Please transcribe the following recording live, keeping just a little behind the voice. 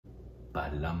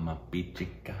Palama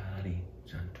pichicari,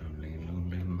 Santoli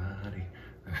lumimari.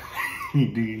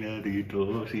 Dina di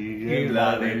tosi,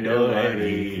 la de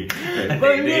dori.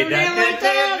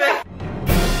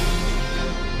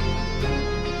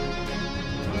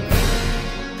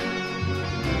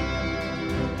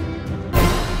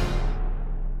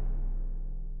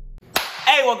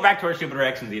 Hey, welcome back to our Stupid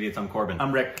Reactions, idiots. I'm Corbin.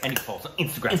 I'm Rick. And you can follow us on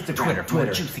Instagram,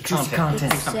 Twitter, juicy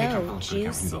content. So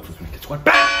juicy. Follow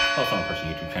us on our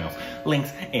personal YouTube channels.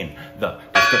 Links in the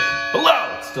description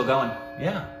below. Still going.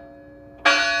 Yeah.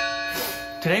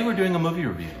 Today we're doing a movie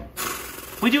review.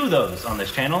 We do those on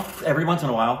this channel. Every once in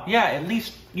a while. Yeah, at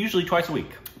least, usually twice a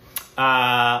week.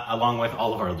 Along with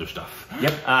all of our other stuff.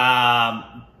 Yep.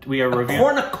 We are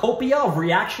reviewing a cornucopia of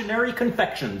reactionary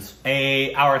confections.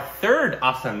 Our third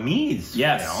Assamese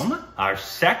Yes. film. Our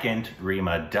second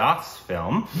Rima Das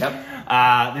film. Yep.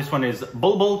 This one is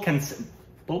BulBul Can Sing.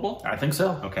 BulBul? I think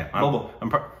so. Okay. BulBul.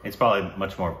 It's probably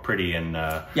much more pretty and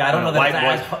yeah, I don't know that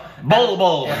white it's voice.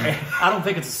 BulBul. I don't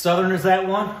think it's as southern as that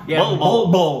one. Yeah,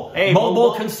 BulBul. BulBul. Hey,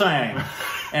 BulBul BulBul can sing.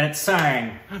 And it's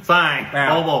sang. Sang.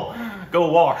 Yeah. BulBul. Go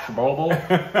wash, BulBul.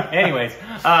 Anyways,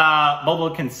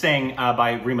 BulBul Can Sing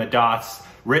by Rima Das.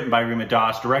 Written by Rima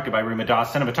Das. Directed by Rima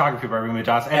Das. Cinematography by Rima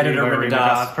Das. Edited by Rima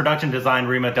Das. Production design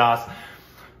Rima Das.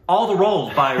 All the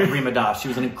roles by Rima Das. She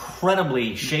was an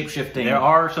incredibly shape-shifting. There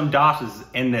are some DOSes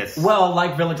in this. Well,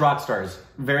 like Village Rockstars.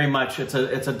 Very much. It's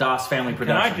a DOS family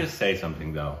production. Can I just say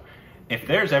something though? If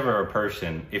there's ever a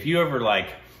person, if you ever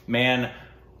like, man,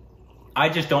 I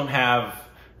just don't have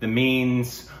the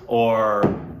means or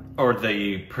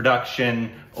the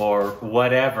production or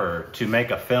whatever to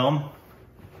make a film,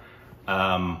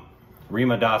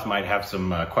 Rima Das might have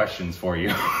some questions for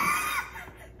you.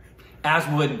 As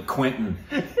would Quentin,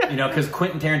 you know, because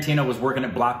Quentin Tarantino was working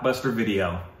at Blockbuster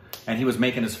Video, and he was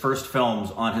making his first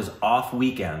films on his off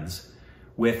weekends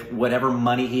with whatever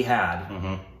money he had.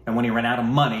 Mm-hmm. And when he ran out of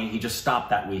money, he just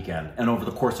stopped that weekend. And over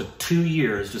the course of 2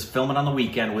 years, just filming on the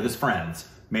weekend with his friends,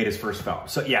 made his first film.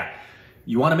 So yeah,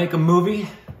 you want to make a movie?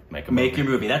 Make your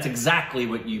movie. That's exactly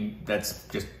what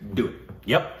just do it.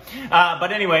 Yep.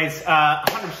 But anyways,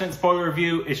 100% spoiler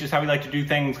review. It's just how we like to do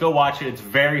things. Go watch it. It's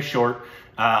very short.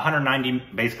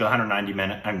 basically 190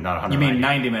 minutes. I'm not 190. You mean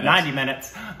 90 minutes? 90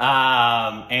 minutes.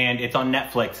 And it's on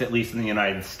Netflix, at least in the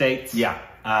United States. Yeah.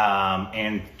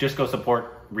 And just go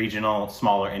support regional,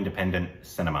 smaller, independent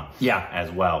cinema. Yeah. As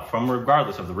well. From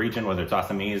regardless of the region, whether it's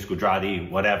Assamese, Gujarati,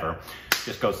 whatever.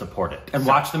 Just go support it. And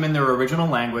watch them in their original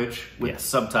language with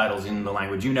subtitles in the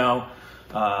language you know.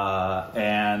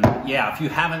 And yeah, if you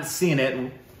haven't seen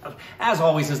it, as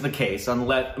always is the case,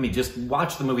 just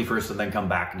watch the movie first and then come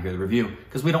back and hear the review,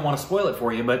 because we don't want to spoil it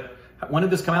for you. But when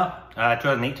did this come out?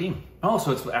 2018. Oh,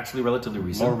 so it's actually relatively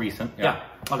recent. More recent. Yeah.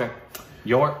 Okay.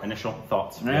 Your initial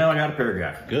thoughts? Well, I got a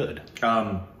paragraph. Good.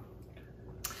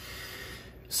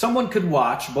 Someone could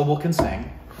watch BulBul Can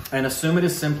Sing and assume it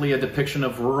is simply a depiction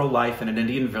of rural life in an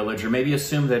Indian village, or maybe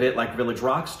assume that it, like Village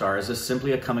Rockstars, is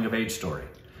simply a coming-of-age story.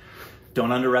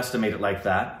 Don't underestimate it like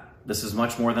that. This is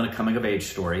much more than a coming-of-age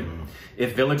story.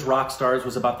 If Village Rockstars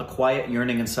was about the quiet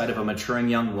yearning inside of a maturing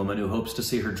young woman who hopes to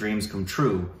see her dreams come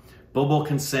true, BulBul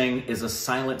Can Sing is a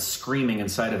silent screaming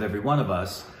inside of every one of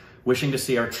us, wishing to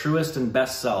see our truest and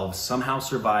best selves somehow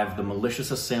survive the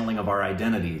malicious assailing of our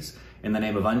identities in the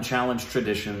name of unchallenged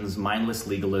traditions, mindless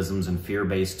legalisms, and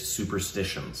fear-based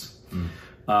superstitions.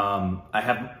 I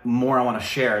have more I want to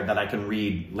share that I can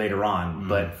read later on,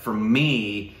 but for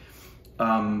me,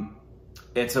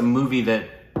 it's a movie that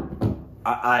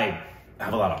I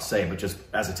have a lot to say, but just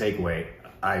as a takeaway,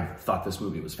 I thought this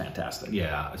movie was fantastic.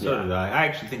 Yeah, so did I. I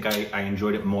actually think I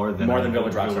enjoyed it more than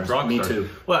Village Rockstars. Me too.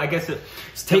 Well, I guess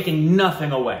it's taking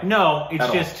nothing away. No,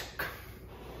 it's just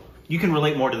you can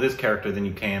relate more to this character than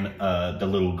you can the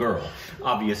little girl,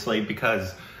 obviously,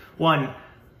 because one,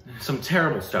 some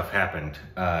terrible stuff happened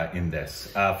in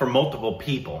this for multiple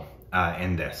people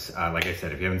in this. Like I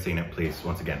said, if you haven't seen it, please,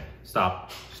 once again,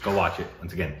 stop. Go watch it.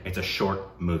 Once again, it's a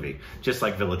short movie, just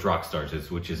like Village Rockstars is,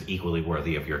 which is equally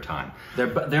worthy of your time.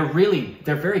 They're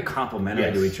very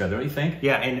complimentary to each other, don't you think?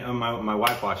 Yeah, and my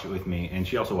wife watched it with me, and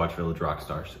she also watched Village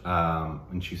Rockstars,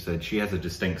 and she said she has a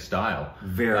distinct style.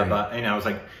 And I was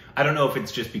like, I don't know if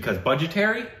it's just because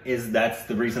budgetary that's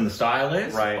the reason the style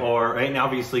is, right? Or and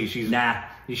obviously she's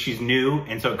new,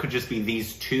 and so it could just be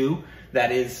these two.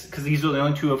 That is because these are the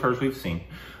only two of hers we've seen.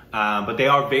 But they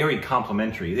are very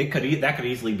complimentary. That could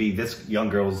easily be this young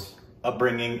girl's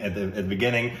upbringing at the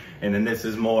beginning, and then this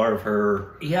is more of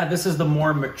her. Yeah, this is the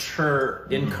more mature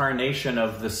incarnation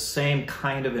of the same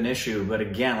kind of an issue. But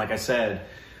again, like I said,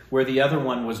 where the other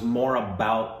one was more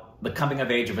about the coming of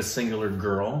age of a singular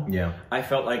girl. Yeah. I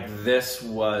felt like this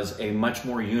was a much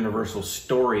more universal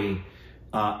story,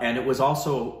 and it was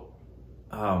also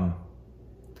a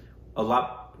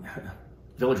lot.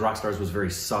 Village Rockstars was very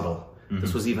subtle.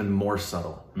 This was even more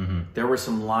subtle. There were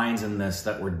some lines in this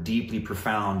that were deeply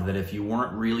profound that if you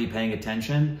weren't really paying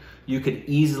attention, you could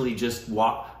easily just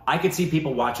walk. I could see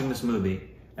people watching this movie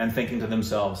and thinking to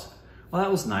themselves, well, that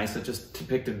was nice. It just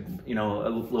depicted, you know, a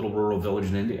little rural village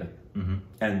in India.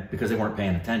 And because they weren't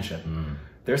paying attention.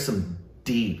 There's some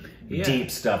deep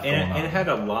stuff going on. And it had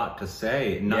a lot to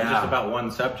say, not just about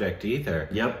one subject either.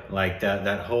 Yep. Like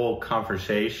that whole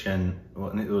conversation,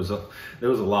 there was a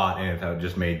lot in it that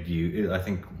just made you, I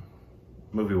think,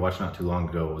 movie we watched not too long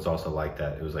ago was also like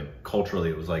that. It was like, culturally,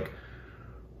 it was like,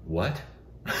 what?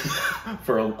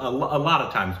 For a lot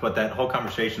of times, but that whole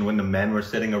conversation when the men were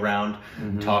sitting around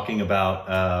talking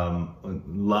about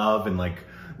love and like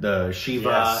the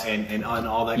Shiva and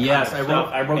all that kind of stuff.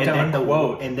 I wrote down a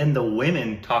quote. And then the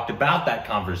women talked about that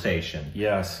conversation.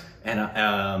 Yes.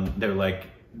 And they're like,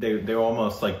 they're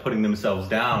almost like putting themselves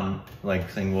down, like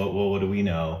saying, well, what do we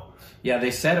know? Yeah,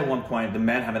 they said at one point, the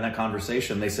men having that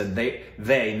conversation, they said they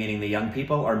meaning the young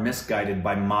people, are misguided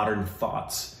by modern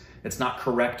thoughts. It's not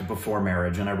correct before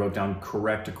marriage. And I wrote down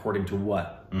correct according to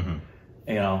what?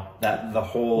 You know, that the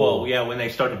whole... Well, yeah, when they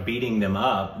started beating them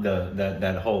up,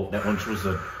 that which was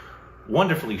a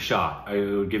wonderfully shot. I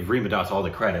would give Rima Das all the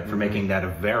credit for making that a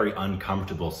very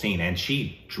uncomfortable scene. And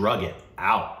she drug it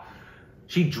out.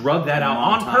 She drug that out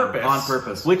on purpose. On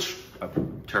purpose. Which,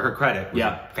 to her credit, was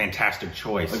a fantastic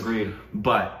choice. Agreed.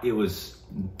 But it was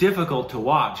difficult to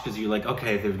watch because you're like,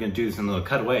 okay, they're going to do this and they'll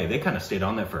cut away. They kind of stayed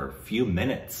on there for a few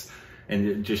minutes. And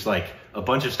it just like a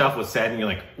bunch of stuff was said and you're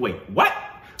like, wait, what?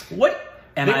 What?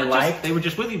 And they were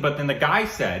just with you. But then the guy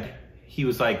said, he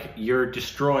was like, you're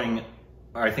destroying,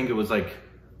 or I think it was like,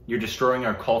 you're destroying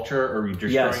our culture, or you're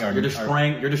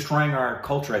destroying you're destroying our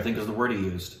culture, I think is the word he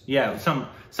used. Yeah,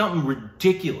 something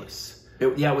ridiculous.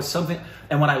 It was something,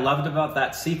 and what I loved about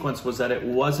that sequence was that it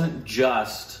wasn't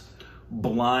just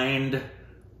blind,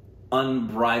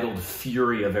 unbridled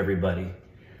fury of everybody.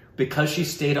 Because she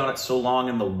stayed on it so long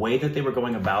and the way that they were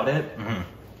going about it,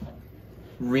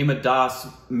 Rima Das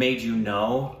made you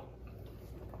know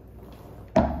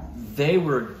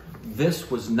this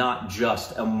was not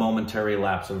just a momentary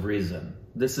lapse of reason.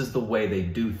 This is the way they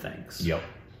do things. Yep.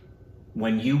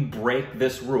 When you break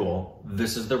this rule,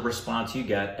 this is the response you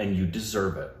get, and you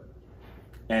deserve it.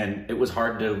 And it was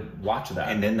hard to watch that.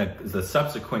 And then the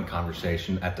subsequent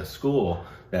conversation at the school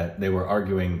that they were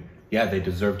arguing, yeah, they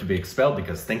deserve to be expelled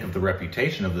because think of the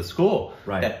reputation of the school.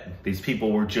 Right. That these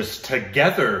people were just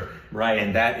together. Right.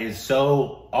 And that is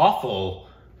so awful.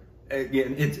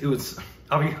 It was,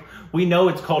 I mean, we know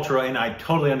it's cultural, and I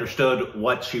totally understood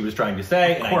what she was trying to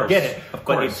say, and I get it.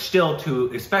 But it's still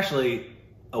especially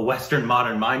a Western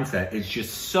modern mindset, it's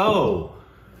just so,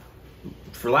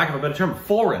 for lack of a better term,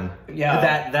 foreign.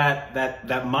 Yeah.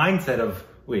 That mindset of,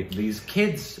 wait, these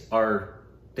kids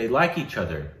they like each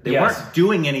other. They weren't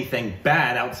doing anything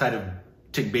bad outside of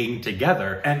being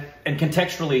together. And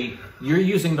contextually, you're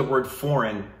using the word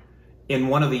foreign in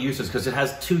one of the uses because it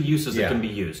has two uses that can be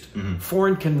used.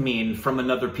 Foreign can mean from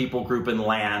another people group and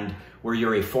land where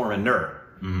you're a foreigner.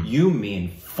 You mean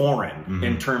foreign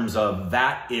in terms of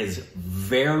that is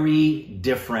very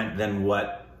different than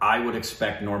what I would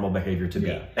expect normal behavior to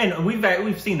be. And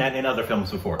we've seen that in other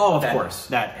films before. Oh, of course.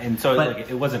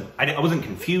 It wasn't, I wasn't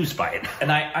confused by it.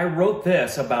 And I wrote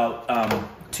this about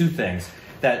two things.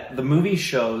 That the movie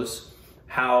shows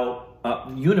how,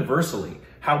 universally,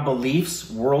 how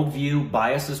beliefs, worldview,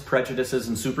 biases, prejudices,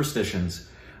 and superstitions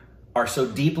are so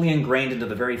deeply ingrained into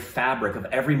the very fabric of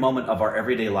every moment of our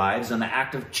everyday lives, and the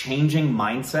act of changing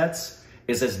mindsets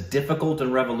is as difficult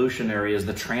and revolutionary as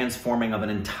the transforming of an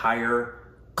entire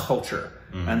culture,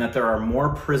 and that there are more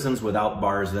prisons without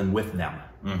bars than with them.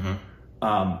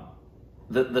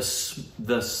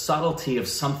 The subtlety of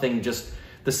something, just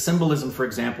the symbolism, for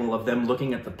example, of them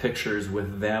looking at the pictures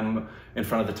with them in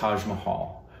front of the Taj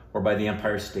Mahal or by the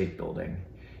Empire State Building.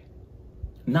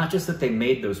 Not just that they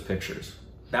made those pictures,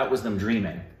 that was them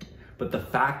dreaming, but the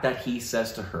fact that he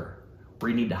says to her,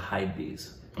 we need to hide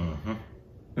these.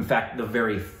 In fact, the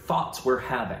very thoughts we're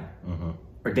having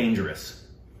are dangerous.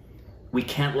 We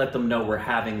can't let them know we're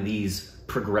having these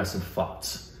progressive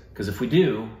thoughts, because if we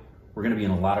do, we're going to be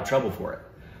in a lot of trouble for it.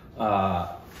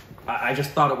 I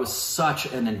just thought it was such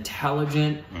an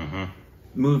intelligent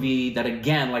movie that,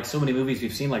 again, like so many movies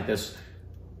we've seen like this,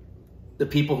 the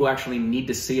people who actually need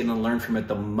to see it and learn from it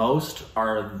the most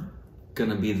are going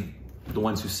to be the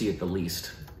ones who see it the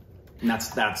least. And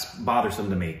that's bothersome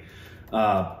to me.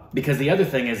 Because the other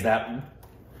thing is that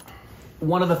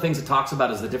one of the things it talks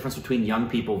about is the difference between young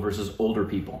people versus older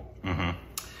people.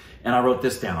 And I wrote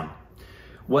this down.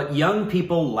 What young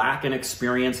people lack in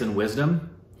experience and wisdom,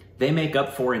 they make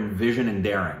up for in vision and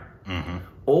daring.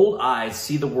 Old eyes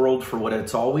see the world for what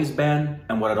it's always been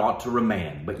and what it ought to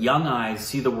remain. But young eyes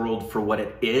see the world for what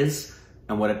it is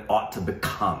and what it ought to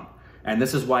become. And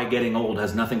this is why getting old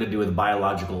has nothing to do with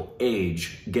biological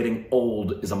age. Getting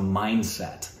old is a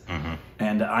mindset.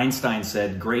 And Einstein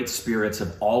said, great spirits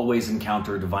have always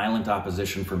encountered violent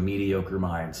opposition from mediocre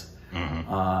minds.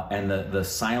 And the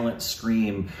silent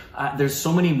scream. There's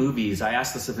so many movies. I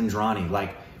asked this of Indrani,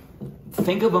 like,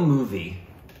 think of a movie,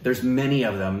 there's many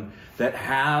of them, that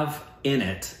have in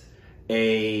it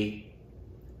a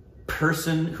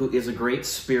person who is a great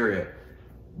spirit,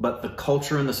 but the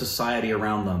culture and the society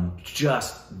around them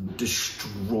just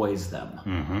destroys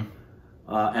them.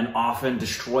 And often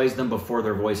destroys them before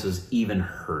their voice is even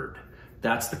heard.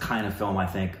 That's the kind of film I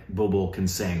think BulBul Can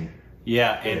Sing.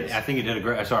 Yeah, I think it did a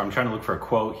great... Sorry, I'm trying to look for a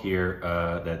quote here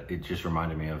that it just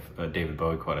reminded me of a David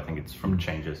Bowie quote. I think it's from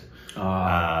Changes.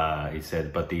 He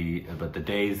said, but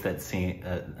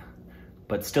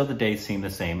still the days seem the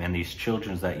same, and these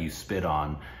children that you spit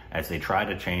on as they try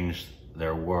to change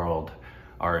their world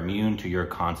are immune to your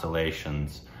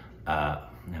consolations.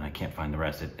 And I can't find the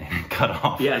rest. It cut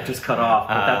off. Yeah, it just cut off.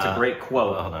 But that's a great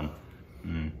quote. Hold on.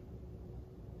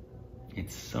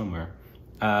 It's somewhere.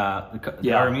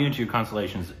 They are immune to your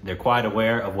consolations. They're quite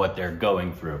aware of what they're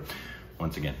going through.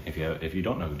 Once again, if you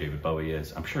don't know who David Bowie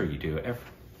is, I'm sure you do.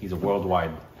 He's a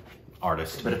worldwide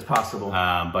artist. But it's possible.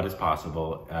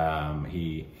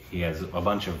 He has a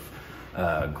bunch of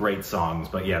great songs.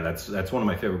 But yeah, that's one of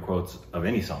my favorite quotes of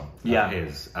any song.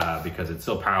 Is because it's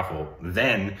so powerful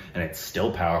then, and it's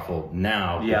still powerful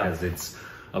now. Because it's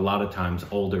a lot of times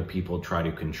older people try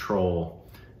to control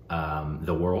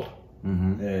the world.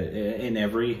 In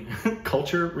every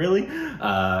culture, really,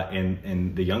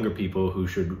 and the younger people who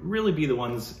should really be the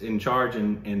ones in charge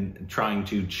and trying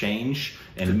to change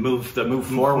and move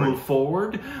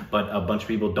forward, but a bunch of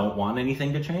people don't want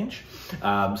anything to change.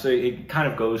 So it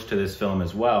kind of goes to this film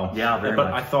as well. Yeah, very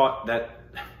much. I thought that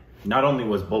not only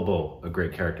was BulBul a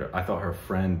great character, I thought her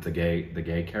friend, the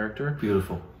gay character,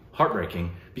 beautiful,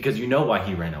 heartbreaking, because you know why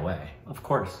he ran away. Of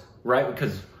course, right?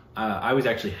 Because I was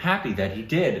actually happy that he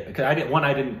did, because I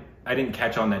didn't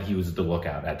catch on that he was the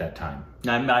lookout at that time.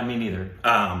 Not me neither.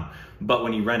 But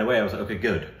when he ran away, I was like, okay,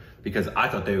 good, because I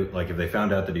thought if they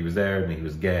found out that he was there and he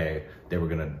was gay, they were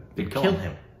gonna kill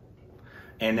him.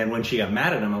 And then when she got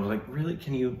mad at him, I was like, really?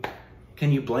 Can you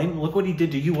blame him? Look what he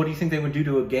did to you. What do you think they would do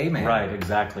to a gay man? Right,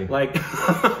 exactly. Like,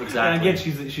 exactly. And again,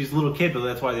 she's a little kid, but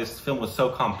that's why this film was so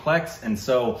complex, and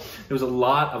so there was a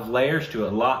lot of layers to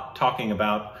it. A lot talking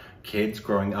about kids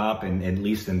growing up, and at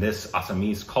least in this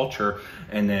Assamese culture,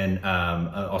 and then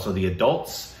also the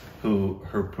adults who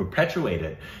perpetuate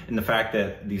it, and the fact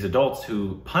that these adults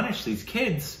who punish these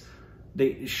kids,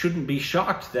 they shouldn't be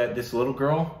shocked that this little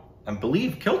girl, I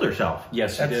believe, killed herself.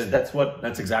 Yes, she did.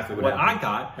 That's exactly what I happened.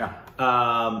 thought. Yeah.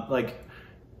 Like,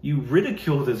 you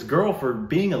ridicule this girl for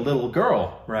being a little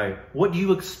girl. Right. What do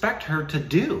you expect her to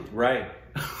do? Right.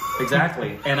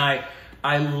 Exactly. And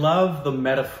I love the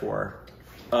metaphor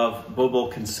of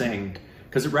BulBul Can Sing,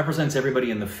 because it represents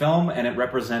everybody in the film, and it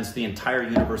represents the entire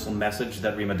universal message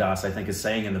that Rima Das, I think, is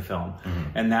saying in the film.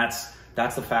 And that's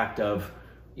the fact of,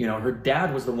 her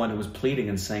dad was the one who was pleading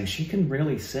and saying, she can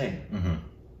really sing.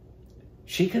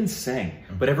 She can sing.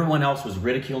 But everyone else was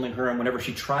ridiculing her, and whenever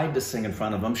she tried to sing in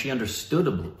front of them, she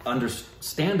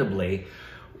understandably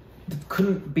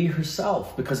couldn't be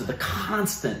herself because of the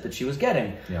constant that she was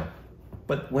getting. Yeah.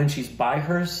 But when she's by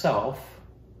herself,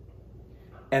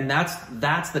 and that's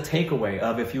the takeaway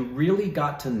of, if you really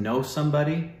got to know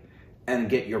somebody and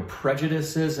get your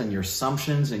prejudices and your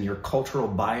assumptions and your cultural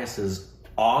biases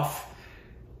off,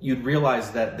 you'd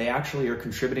realize that they actually are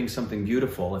contributing something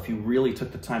beautiful if you really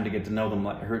took the time to get to know them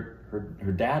like her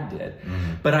dad did.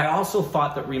 But I also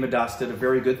thought that Rima Das did a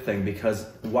very good thing, because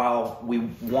while we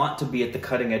want to be at the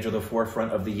cutting edge of the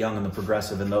forefront of the young and the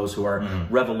progressive and those who are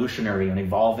revolutionary and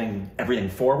evolving everything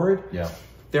forward,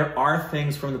 there are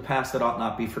things from the past that ought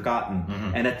not be forgotten.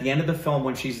 And at the end of the film,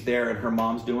 when she's there and her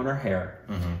mom's doing her hair,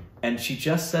 and she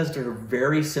just says to her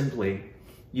very simply,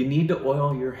 you need to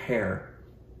oil your hair.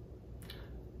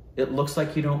 It looks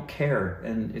like you don't care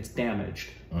and it's damaged.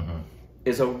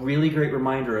 Is a really great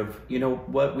reminder of,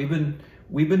 what, we've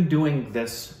been doing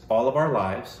this all of our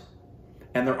lives.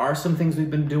 And there are some things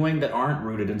we've been doing that aren't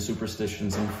rooted in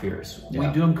superstitions and fears. We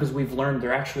do them because we've learned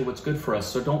they're actually what's good for us.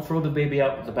 So don't throw the baby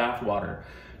out with the bathwater.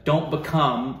 Don't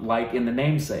become like in the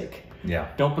namesake.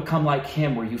 Don't become like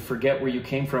him, where you forget where you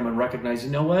came from and recognize,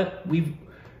 what?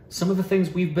 some of the things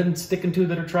we've been sticking to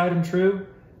that are tried and true,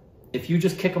 if you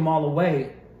just kick them all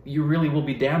away, you really will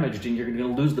be damaged and you're going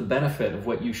to lose the benefit of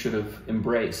what you should have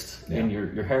embraced in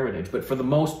your heritage. But for the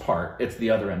most part, it's the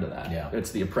other end of that. Yeah.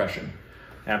 It's the oppression.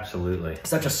 Absolutely.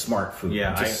 Such a smart movie.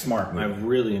 Yeah, smart movie. I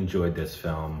really enjoyed this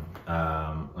film.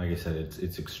 Like I said,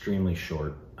 it's extremely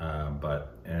short,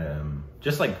 but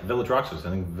just like Village Rockstars,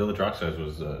 I think Village Rockstars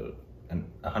was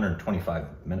 125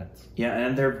 minutes. Yeah,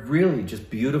 and they're really just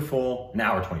beautiful. An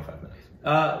hour 25 minutes.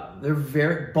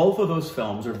 Both of those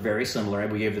films are very similar.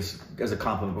 We gave this as a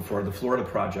compliment before. The Florida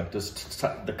Project is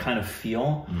the kind of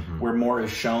feel where more is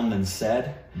shown than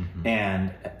said,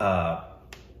 and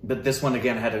but this one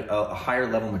again had a higher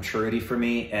level maturity for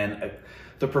me, and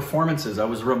the performances. I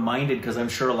was reminded, because I'm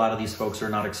sure a lot of these folks are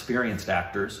not experienced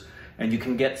actors, and you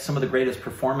can get some of the greatest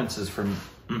performances from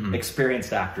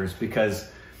experienced actors, because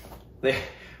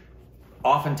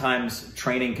oftentimes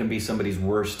training can be somebody's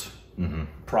worst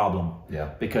problem.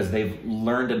 Yeah. Because they've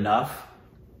learned enough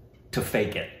to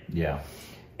fake it. Yeah.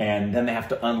 And then they have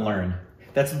to unlearn.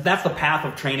 That's the path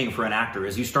of training for an actor,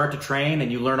 is you start to train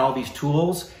and you learn all these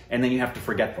tools and then you have to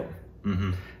forget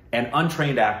them. And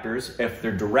untrained actors, if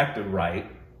they're directed right,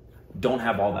 don't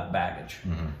have all that baggage.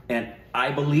 And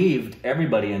I believed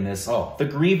everybody in this. The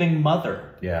grieving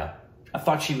mother. Yeah. I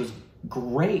thought she was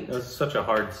great. It was such a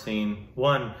hard scene.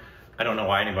 One, I don't know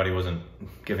why anybody wasn't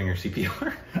giving her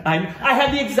CPR. I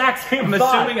had the exact same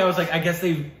thought. I'm assuming, I was like, I guess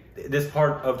this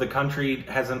part of the country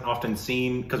hasn't often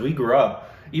seen, because we grew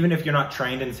up, even if you're not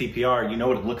trained in CPR, you know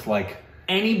what it looks like.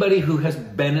 Anybody who has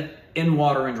been in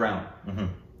water and drowned,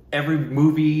 every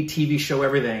movie, TV show,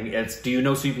 everything, it's, do you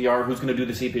know CPR? Who's going to do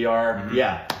the CPR?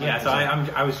 Yeah. Yeah, so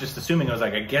I was just assuming, I was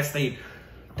like, I guess they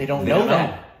don't know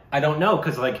that. I don't know,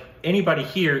 because like anybody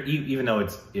here, even though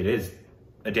it is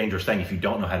a dangerous thing if you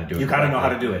don't know how to do it. You gotta know how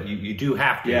to do it. You do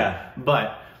have to. Yeah.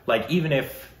 But like, even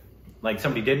if like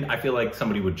somebody didn't, I feel like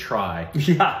somebody would try.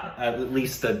 Yeah. At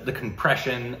least the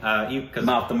compression, because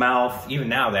mouth to mouth. Even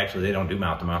now, they don't do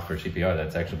mouth to mouth for CPR.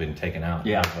 That's actually been taken out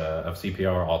of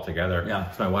CPR altogether. Yeah.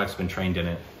 So my wife's been trained in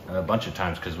it a bunch of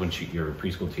times, because when you're a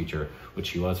preschool teacher, which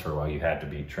she was for a while, you had to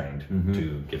be trained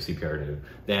to give CPR to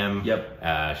them.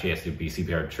 Yep. She has to be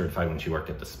CPR certified when she worked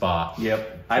at the spa.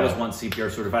 Yep. I was once CPR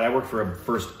certified. I worked for a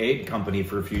first aid company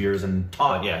for a few years and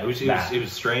taught. Yeah, it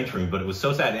was strange for me, but it was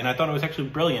so sad. And I thought it was actually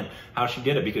brilliant how she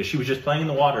did it, because she was just playing in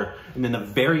the water, and then the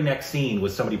very next scene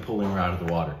was somebody pulling her out of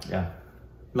the water. Yeah.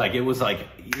 Like, it was like,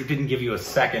 it didn't give you a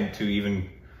second to even,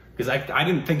 because I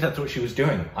didn't think that's what she was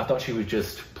doing. I thought she was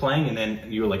just playing, and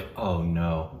then you were like, oh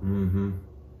no.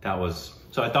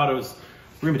 So I thought it was,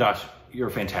 Rima Das, you're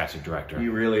a fantastic director.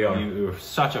 You really are. You're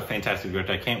such a fantastic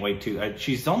director. I can't wait to,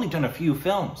 she's only done a few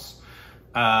films,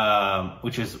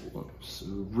 which is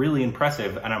really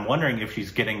impressive. And I'm wondering if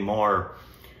she's getting more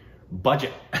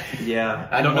budget. Yeah.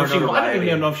 I don't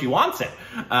even know if she wants it.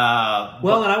 And I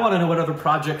want to know what other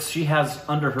projects she has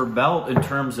under her belt in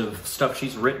terms of stuff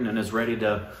she's written and is ready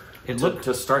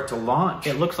to start to launch.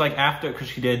 It looks like after, because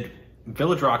she did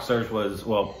Village Rockstars was,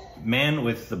 Man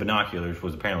with the Binoculars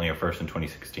was apparently her first in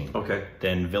 2016. Okay.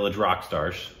 Then Village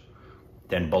Rockstars,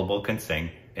 then BulBul Can Sing,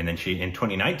 and then in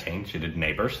 2019 she did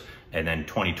Neighbors, and then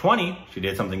 2020 she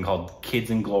did something called Kids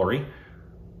in Glory.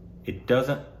 It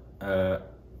doesn't,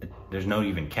 there's no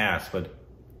even cast,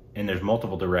 and there's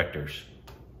multiple directors.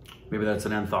 Maybe that's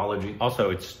an anthology.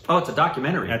 Also, it's a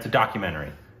documentary. It's a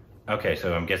documentary. Okay,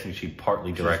 so I'm guessing she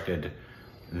partly directed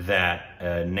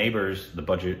that. Neighbors, the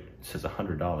budget says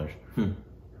 $100.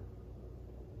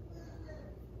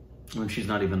 When she's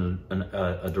not even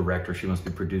a director, she must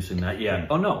be producing that. Yeah.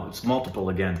 Oh no, it's multiple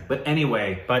again. But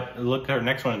anyway. But look, her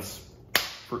next one's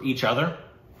for each other.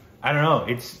 I don't know.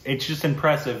 It's just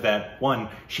impressive that, one,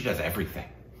 she does everything.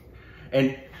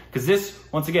 And because this,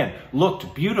 once again,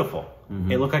 looked beautiful.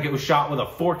 It looked like it was shot with a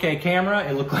 4K camera.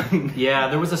 It looked like... Yeah,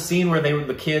 there was a scene where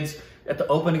the kids, at the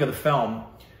opening of the film,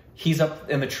 he's up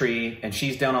in the tree and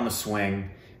she's down on the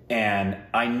swing. And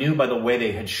I knew by the way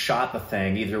they had shot the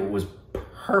thing, either it was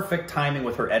perfect timing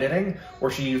with her editing,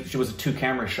 or she was a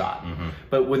 2-camera shot.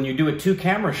 But when you do a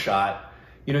 2-camera shot,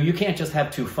 you can't just have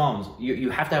 2 phones. You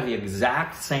have to have the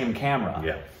exact same camera.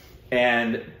 Yeah.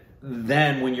 And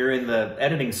then when you're in the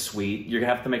editing suite, you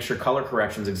have to make sure color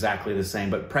correction's exactly the same.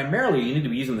 But primarily, you need to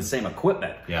be using the same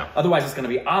equipment. Yeah. Otherwise, it's going to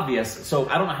be obvious. So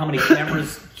I don't know how many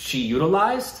cameras she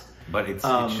utilized. But it's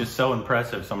just so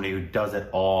impressive, somebody who does it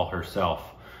all herself.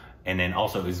 And then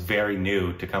also is very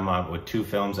new to come out with 2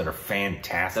 films that are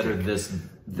fantastic. That are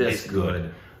this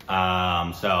good.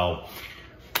 So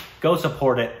go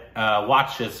support it.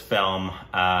 Watch this film.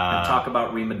 And talk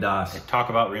about Rima Das.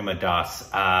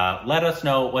 Let us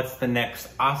know what's the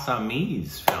next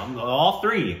Assamese film. All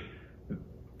 3.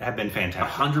 have been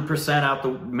fantastic. 100% out the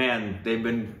man. They've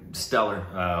been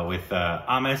stellar with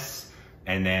Assamese,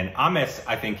 and then Assamese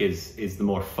I think is the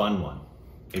more fun one.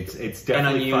 It's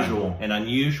definitely unusual. Fun and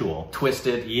unusual,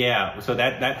 twisted. Yeah, so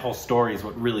that whole story is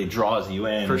what really draws you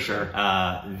in. For sure.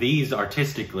 These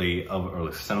artistically, or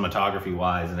cinematography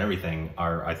wise, and everything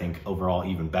are, I think, overall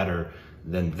even better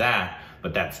than that.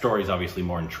 But that story is obviously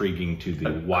more intriguing to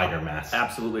the wider mass.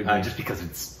 Absolutely agree. Just because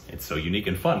it's so unique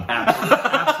and fun.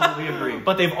 Absolutely agree.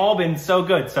 But they've all been so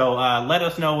good. So let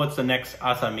us know what's the next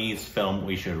Assamese film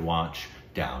we should watch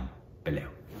down below.